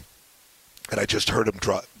room, and I just heard him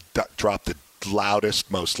drop the loudest,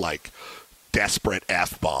 most desperate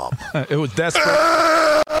F-bomb. It was desperate.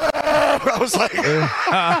 I was like,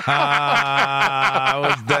 I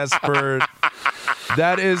was desperate.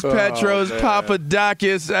 That is Petros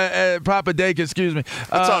Papadakis, excuse me.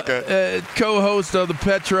 It's all good. Co-host of the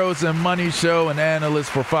Petros and Money Show and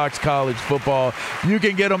analyst for Fox College Football. You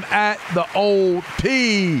can get him at the Old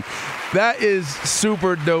P. That is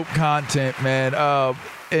super dope content, man.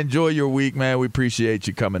 Enjoy your week, man. We appreciate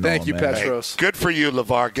you coming on. Thank you, man. Petros. good for you,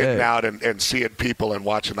 LeVar, getting out and seeing people and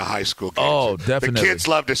watching the high school games. Oh, definitely. The kids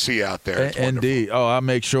love to see you out there. It's Indeed. Oh, I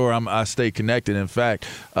make sure I stay connected. In fact,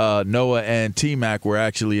 Noah and T-Mac were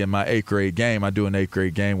actually in my 8th grade game. I do an 8th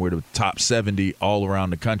grade game where the top 70 all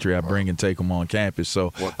around the country I bring and take them on campus.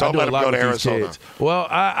 So don't I do let a lot them go with to these Arizona. kids. Well,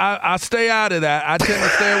 I stay out of that. I tend to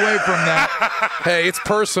stay away from that. Hey, it's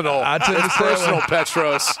personal. I tend to It's stay away. personal,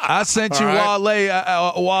 Petros. I sent you All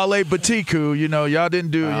Wale Batiku. Y'all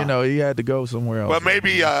didn't do. He had to go somewhere else. Well,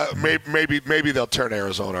 maybe they'll turn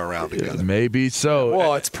Arizona around together. Maybe so.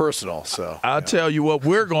 Well, it's personal, so. I'll tell you what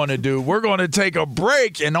we're going to do. We're going to take a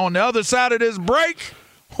break, and on the other side of this break,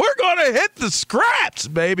 we're going to hit the scraps,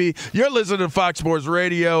 baby. You're listening to Fox Sports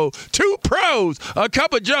Radio. 2 pros, a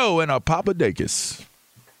cup of Joe, and a Papadakis.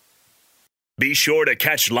 Be sure to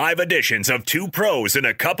catch live editions of 2 Pros and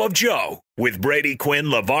a Cup of Joe with Brady Quinn,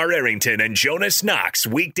 LeVar Arrington, and Jonas Knox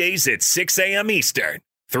weekdays at 6 a.m. Eastern,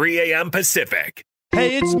 3 a.m. Pacific.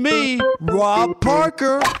 Hey, it's me, Rob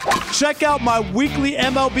Parker. Check out my weekly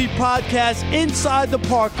MLB podcast, Inside the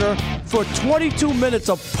Parker, for 22 minutes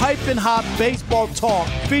of piping hot baseball talk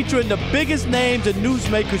featuring the biggest names and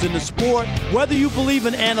newsmakers in the sport. Whether you believe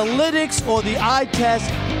in analytics or the eye test,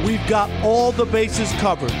 we've got all the bases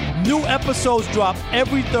covered. New episodes drop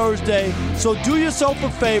every Thursday, so do yourself a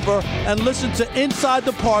favor and listen to Inside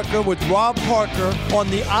the Parker with Rob Parker on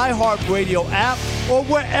the iHeartRadio app or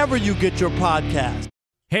wherever you get your podcast.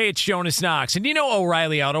 Hey, it's Jonas Knox, and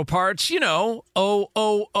O'Reilly Auto Parts,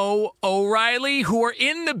 O'Reilly, who are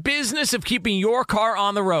in the business of keeping your car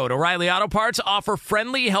on the road. O'Reilly Auto Parts offer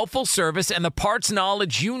friendly, helpful service and the parts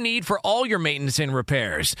knowledge you need for all your maintenance and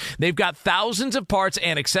repairs. They've got thousands of parts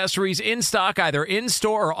and accessories in stock, either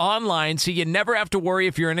in-store or online, so you never have to worry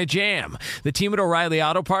if you're in a jam. The team at O'Reilly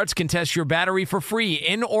Auto Parts can test your battery for free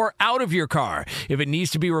in or out of your car. If it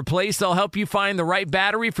needs to be replaced, they'll help you find the right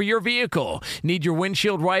battery for your vehicle. Need your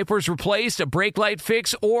windshield wipers replaced, a brake light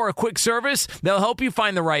fix, or a quick service? They'll help you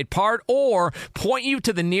find the right part or point you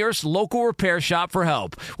to the nearest local repair shop for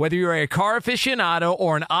help. Whether you're a car aficionado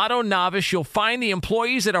or an auto novice, you'll find the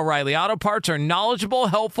employees at O'Reilly Auto Parts are knowledgeable,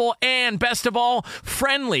 helpful, and best of all,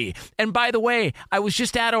 friendly. And by the way, I was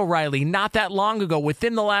just at O'Reilly not that long ago,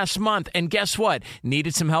 within the last month, and guess what?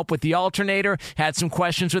 Needed some help with the alternator, had some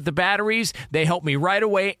questions with the batteries. They helped me right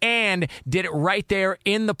away and did it right there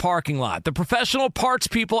in the parking lot. The professional parts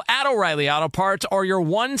people at O'Reilly Auto Parts are your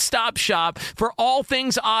one-stop shop for all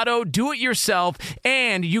things auto, do-it-yourself,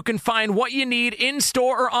 and you can find what you need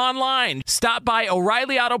in-store or online. Stop by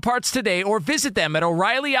O'Reilly Auto Parts today or visit them at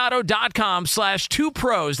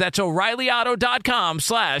O'ReillyAuto.com/2pros. That's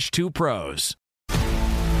O'ReillyAuto.com/2pros.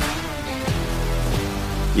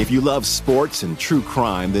 If you love sports and true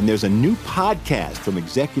crime, then there's a new podcast from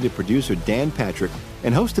executive producer Dan Patrick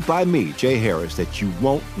and hosted by me, Jay Harris, that you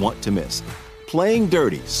won't want to miss. Playing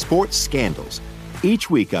Dirty: Sports Scandals. Each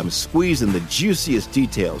week, I'm squeezing the juiciest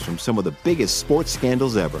details from some of the biggest sports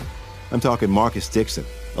scandals ever. I'm talking Marcus Dixon,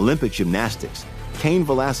 Olympic gymnastics, Cain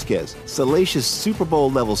Velasquez, salacious Super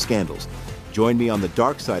Bowl-level scandals. Join me on the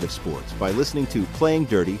dark side of sports by listening to Playing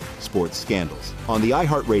Dirty: Sports Scandals on the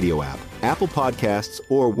iHeartRadio app, Apple Podcasts,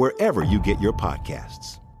 or wherever you get your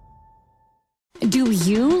podcasts. Do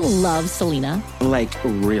you love Selena? Like,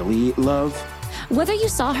 really love? Whether you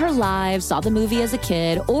saw her live, saw the movie as a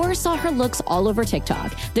kid, or saw her looks all over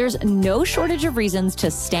TikTok, there's no shortage of reasons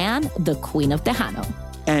to stan the Queen of Tejano.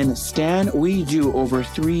 And Stan, we do over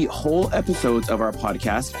 3 whole episodes of our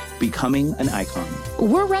podcast, Becoming an Icon.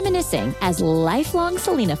 We're reminiscing as lifelong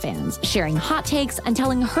Selena fans, sharing hot takes and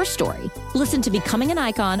telling her story. Listen to Becoming an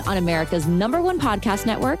Icon on America's #1 podcast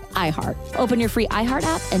network, iHeart. Open your free iHeart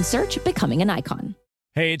app and search Becoming an Icon.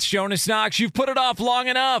 Hey, it's Jonas Knox. You've put it off long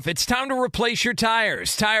enough. It's time to replace your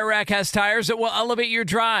tires. Tire Rack has tires that will elevate your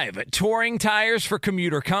drive. Touring tires for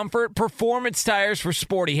commuter comfort, performance tires for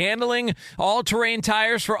sporty handling, all-terrain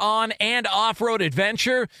tires for on- and off-road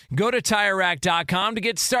adventure. Go to TireRack.com to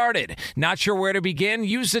get started. Not sure where to begin?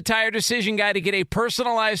 Use the Tire Decision Guide to get a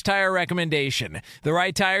personalized tire recommendation. The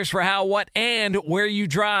right tires for how, what, and where you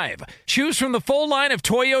drive. Choose from the full line of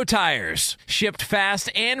Toyo tires. Shipped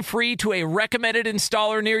fast and free to a recommended installer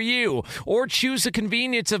near you, or choose the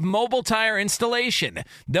convenience of mobile tire installation.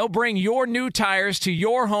 They'll bring your new tires to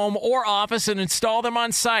your home or office and install them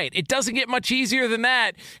on site. It doesn't get much easier than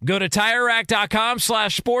that. Go to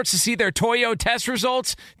TireRack.com/sports to see their Toyo test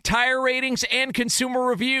results, tire ratings, and consumer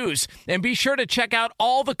reviews. And be sure to check out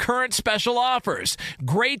all the current special offers.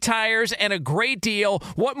 Great tires and a great deal.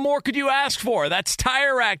 What more could you ask for? That's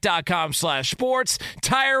TireRack.com/sports.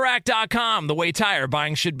 TireRack.com, the way tire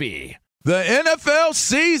buying should be. The NFL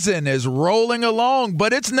season is rolling along,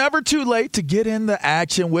 but it's never too late to get in the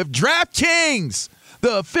action with DraftKings,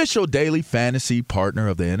 the official daily fantasy partner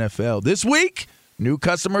of the NFL. This week, new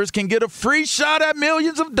customers can get a free shot at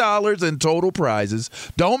millions of dollars in total prizes.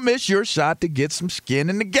 Don't miss your shot to get some skin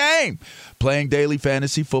in the game. Playing daily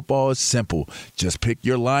fantasy football is simple. Just pick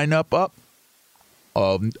your lineup up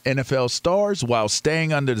of NFL stars while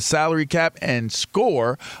staying under the salary cap and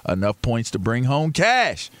score enough points to bring home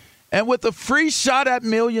cash. And with a free shot at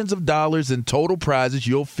millions of dollars in total prizes,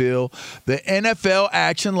 you'll feel the NFL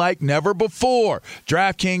action like never before.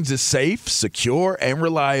 DraftKings is safe, secure, and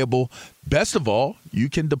reliable. Best of all, you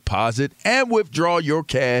can deposit and withdraw your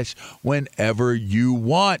cash whenever you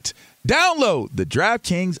want. Download the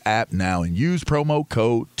DraftKings app now and use promo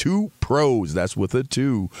code 2PROS. That's with a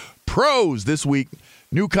 2. Pros this week.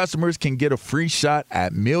 New customers can get a free shot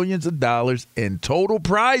at millions of dollars in total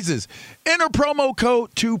prizes. Enter promo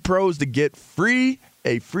code 2PROS to get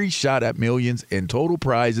a free shot at millions in total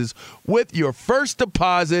prizes with your first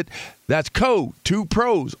deposit. That's code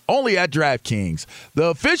 2PROS only at DraftKings, the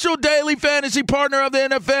official daily fantasy partner of the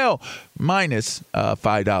NFL. Minus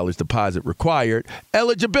 $5 deposit required.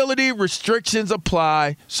 Eligibility restrictions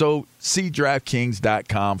apply. So see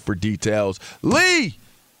DraftKings.com for details. Lee,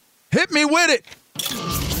 hit me with it.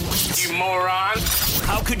 You moron.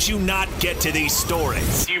 How could you not get to these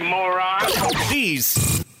stories? You moron.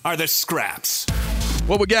 These are the scraps.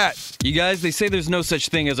 What we got? You guys, they say there's no such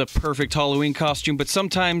thing as a perfect Halloween costume, but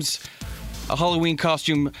sometimes a Halloween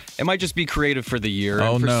costume, it might just be creative for the year.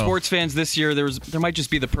 Oh, and for no. sports fans this year, there might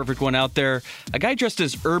just be the perfect one out there. A guy dressed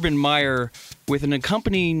as Urban Meyer with an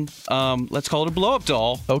accompanying, let's call it a blow-up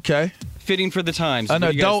doll. Okay. Fitting for the times. An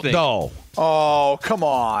adult doll. Oh, come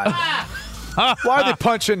on. Why are they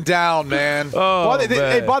punching down, man? Oh, man.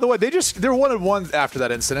 Hey, by the way, they're 1-1 after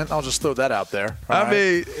that incident. I'll just throw that out there. I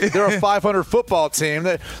mean, they're a 500 football team.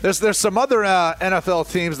 There's some other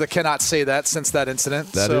NFL teams that cannot say that since that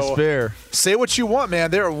incident. That is fair. Say what you want,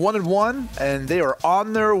 man. They're 1-1 and they are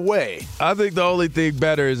on their way. I think the only thing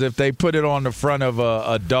better is if they put it on the front of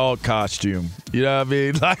a dog costume. You know what I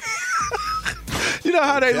mean? Like. You know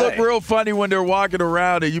how they look real funny when they're walking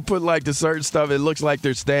around and you put like the certain stuff, it looks like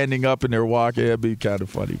they're standing up and they're walking. It'd be kind of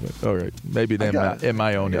funny, but all right. Maybe in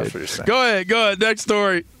my own head. Go ahead. Next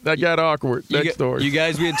story. That got awkward. Next story. You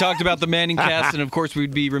guys, we had talked about the Manning cast, and of course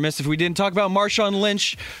we'd be remiss if we didn't talk about Marshawn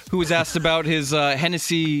Lynch, who was asked about his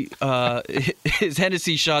Hennessy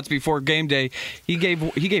shots before game day. He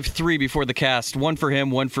gave 3 before the cast, 1 for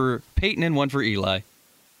him, 1 for Peyton, and 1 for Eli.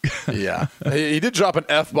 Yeah. He did drop an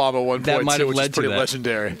F-bomb at one point, too, which is pretty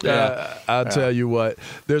legendary. I'll tell you what.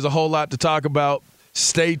 There's a whole lot to talk about.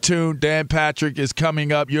 Stay tuned. Dan Patrick is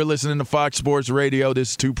coming up. You're listening to Fox Sports Radio. This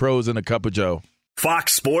is 2 Pros and a Cup of Joe.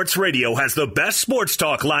 Fox Sports Radio has the best sports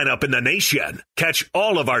talk lineup in the nation. Catch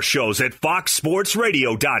all of our shows at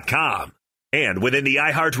foxsportsradio.com. And within the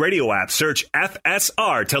iHeartRadio app, search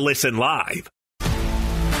FSR to listen live.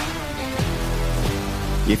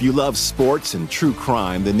 If you love sports and true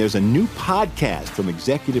crime, then there's a new podcast from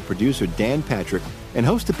executive producer Dan Patrick and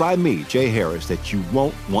hosted by me, Jay Harris, that you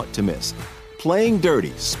won't want to miss. Playing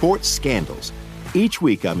Dirty: Sports Scandals. Each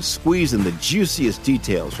week, I'm squeezing the juiciest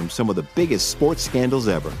details from some of the biggest sports scandals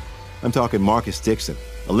ever. I'm talking Marcus Dixon,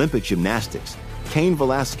 Olympic gymnastics, Cain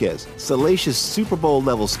Velasquez, salacious Super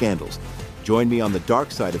Bowl-level scandals. Join me on the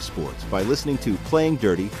dark side of sports by listening to Playing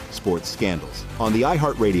Dirty: Sports Scandals on the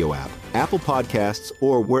iHeartRadio app, Apple Podcasts,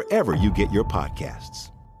 or wherever you get your podcasts.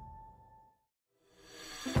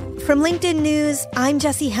 From LinkedIn News, I'm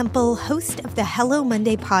Jessie Hempel, host of the Hello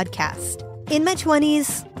Monday podcast. In my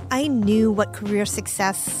 20s, I knew what career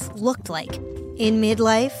success looked like. In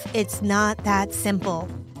midlife, it's not that simple.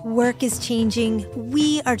 Work is changing,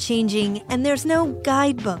 we are changing, and there's no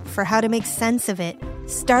guidebook for how to make sense of it.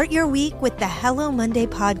 Start your week with the Hello Monday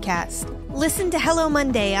podcast. Listen to Hello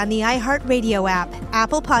Monday on the iHeartRadio app,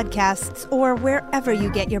 Apple Podcasts, or wherever you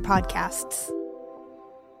get your podcasts.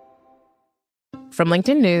 From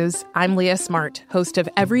LinkedIn News, I'm Leah Smart, host of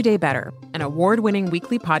Everyday Better, an award-winning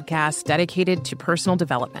weekly podcast dedicated to personal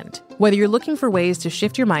development. Whether you're looking for ways to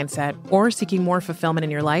shift your mindset or seeking more fulfillment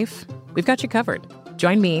in your life, we've got you covered.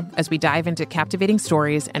 Join me as we dive into captivating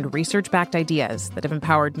stories and research-backed ideas that have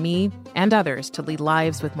empowered me and others to lead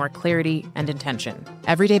lives with more clarity and intention.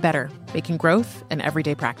 Everyday Better, making growth an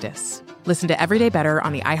everyday practice. Listen to Everyday Better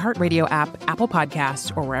on the iHeartRadio app, Apple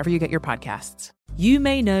Podcasts, or wherever you get your podcasts. You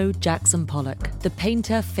may know Jackson Pollock, the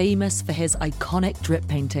painter famous for his iconic drip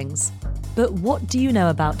paintings. But what do you know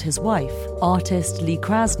about his wife, artist Lee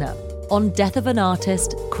Krasner? On Death of an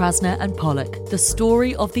Artist, Krasner and Pollock, the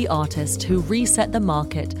story of the artist who reset the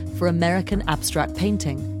market for American abstract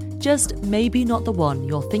painting. Just maybe not the one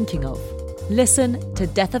you're thinking of. Listen to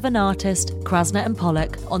Death of an Artist, Krasner and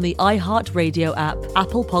Pollock on the iHeartRadio app,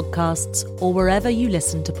 Apple Podcasts, or wherever you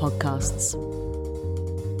listen to podcasts.